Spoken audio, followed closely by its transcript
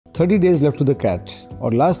30 days left to the CAT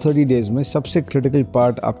और last 30 days में सबसे critical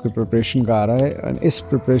part आपके preparation का आ रहा है and इस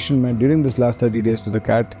preparation में during this last 30 days to the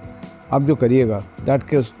CAT आप जो करिएगा that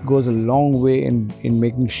goes a long way in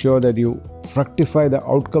making sure that you fructify the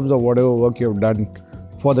outcomes of whatever work you have done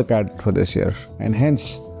for the CAT for this year, and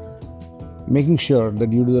hence making sure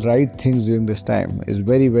that you do the right things during this time is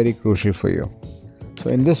very, very crucial for you.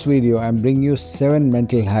 So in this video, I'm bringing you 7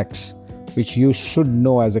 mental hacks which you should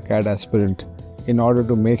know as a CAT aspirant in order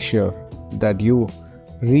to make sure that you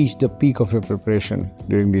reach the peak of your preparation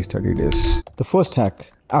during these 30 days. The first hack,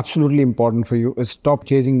 absolutely important for you, is stop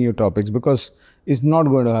chasing new topics, because it's not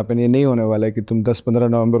going to happen. ये नहीं होने वाला है कि तुम 10-15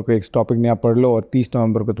 नवंबर को एक topic नया पढ़ लो और 30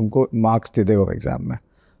 नवंबर को तुमको मार्क्स दे देगा एग्जाम में.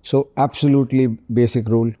 So absolutely basic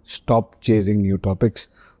rule, stop chasing new topics.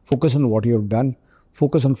 Focus on what you've done.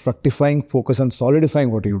 Focus on fructifying. Focus on solidifying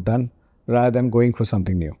what you've done rather than going for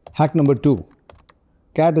something new. Hack number 2.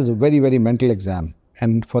 CAT is a very, very mental exam.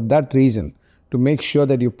 And for that reason, to make sure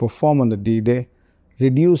that you perform on the D-Day,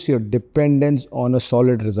 reduce your dependence on a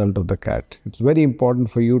solid result of the CAT. It's very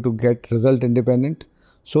important for you to get result independent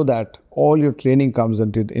so that all your training comes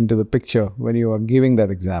into the picture when you are giving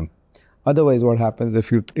that exam. Otherwise, what happens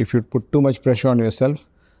if you put too much pressure on yourself,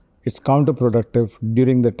 it's counterproductive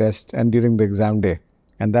during the test and during the exam day.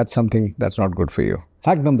 And that's something that's not good for you.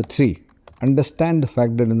 Hack number 3, understand the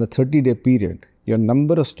fact that in the 30-day period, your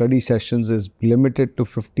number of study sessions is limited to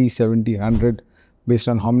 50, 70, 100 based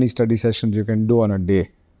on how many study sessions you can do on a day.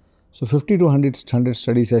 So 50 to 100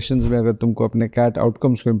 study sessions में अगर तुमको अपने CAT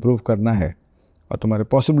outcomes को improve करना है और तुम्हारे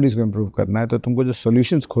possibilities को improve करना है, तो तुमको जो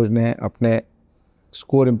solutions खोजने हैं अपने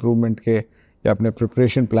score improvement के या अपने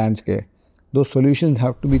preparation plans के, those solutions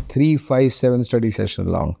have to be 3, 5, 7 study sessions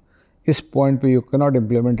long. इस point पे you cannot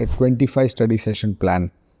implement a 25 study session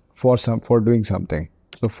plan for doing something.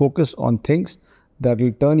 So focus on things that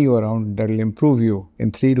will turn you around, that will improve you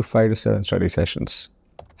in 3 to 5 to 7 study sessions.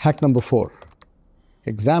 Hack number 4.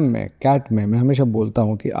 Exam में, CAT में मैं हमेशा बोलता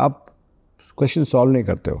हूँ कि आप question solve नहीं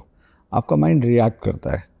करते हो, आपका mind react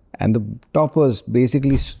करता है. And the toppers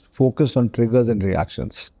basically focus on triggers and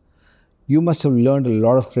reactions. You must have learned a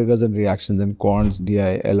lot of triggers and reactions in quants,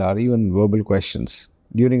 DI, LR, even verbal questions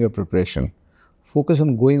during your preparation. Focus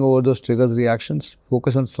on going over those triggers, reactions.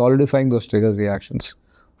 Focus on solidifying those triggers, reactions.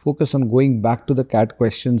 Focus on going back to the CAT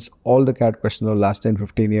questions, all the CAT questions of the last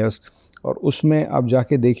 10-15 years. और उसमें आप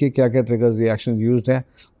जाके देखिए क्या क्या triggers, reactions used हैं.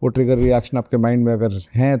 वो trigger reaction आपके mind में अगर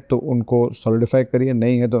हैं तो उनको solidify करिए,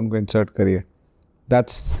 नहीं है तो उनको insert करिए.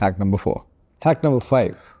 That's hack number 4. Hack number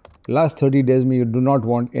 5. Last 30 days में you do not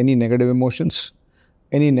want any negative emotions,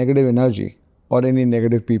 any negative energy or any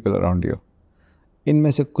negative people around you. इनमें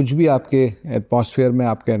से कुछ भी आपके एटमॉस्फेयर में,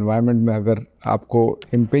 आपके एनवायरनमेंट में अगर आपको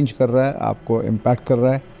इम्पिंच कर रहा है, आपको इम्पैक्ट कर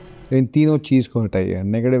रहा है, तो इन तीनों चीज़ को हटाइए.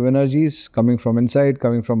 Negative energies coming from inside,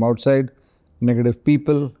 coming from outside, negative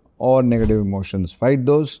people और negative emotions. Fight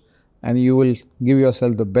those and you will give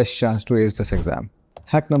yourself the best chance to S this exam.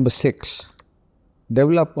 Hack number 6.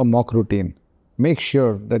 Develop a mock routine. Make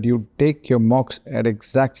sure that you take your mocks at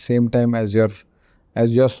exact same time as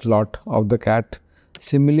your slot of the CAT.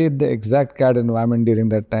 Simulate the exact CAT environment during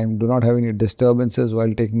that time. Do not have any disturbances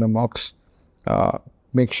while taking the mocks.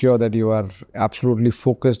 Make sure that you are absolutely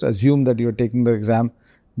focused. Assume that you are taking the exam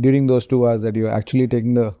during those 2 hours that you are actually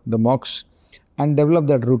taking the mocks, and develop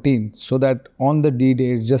that routine so that on the D-Day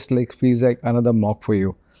it just feels like another mock for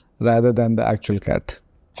you rather than the actual CAT.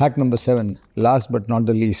 Hack number 7, last but not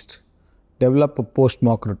the least, develop a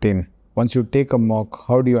post-mock routine. Once you take a mock,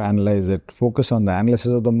 how do you analyze it? Focus on the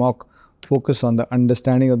analysis of the mock, focus on the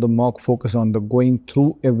understanding of the mock, focus on the going through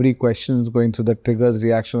every question, going through the triggers,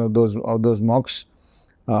 reaction of those mocks,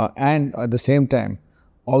 and at the same time,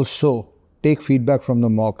 also take feedback from the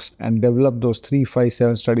mocks and develop those 3, 5,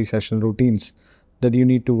 7 study session routines that you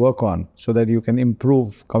need to work on so that you can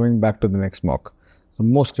improve coming back to the next mock. The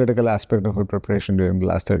most critical aspect of your preparation during the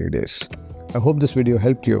last 30 days. I hope this video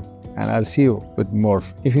helped you, and I'll see you with more.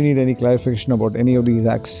 If you need any clarification about any of these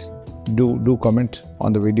hacks, do comment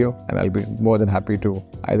on the video, and I'll be more than happy to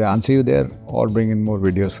either answer you there or bring in more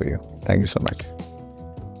videos for you. Thank you so much.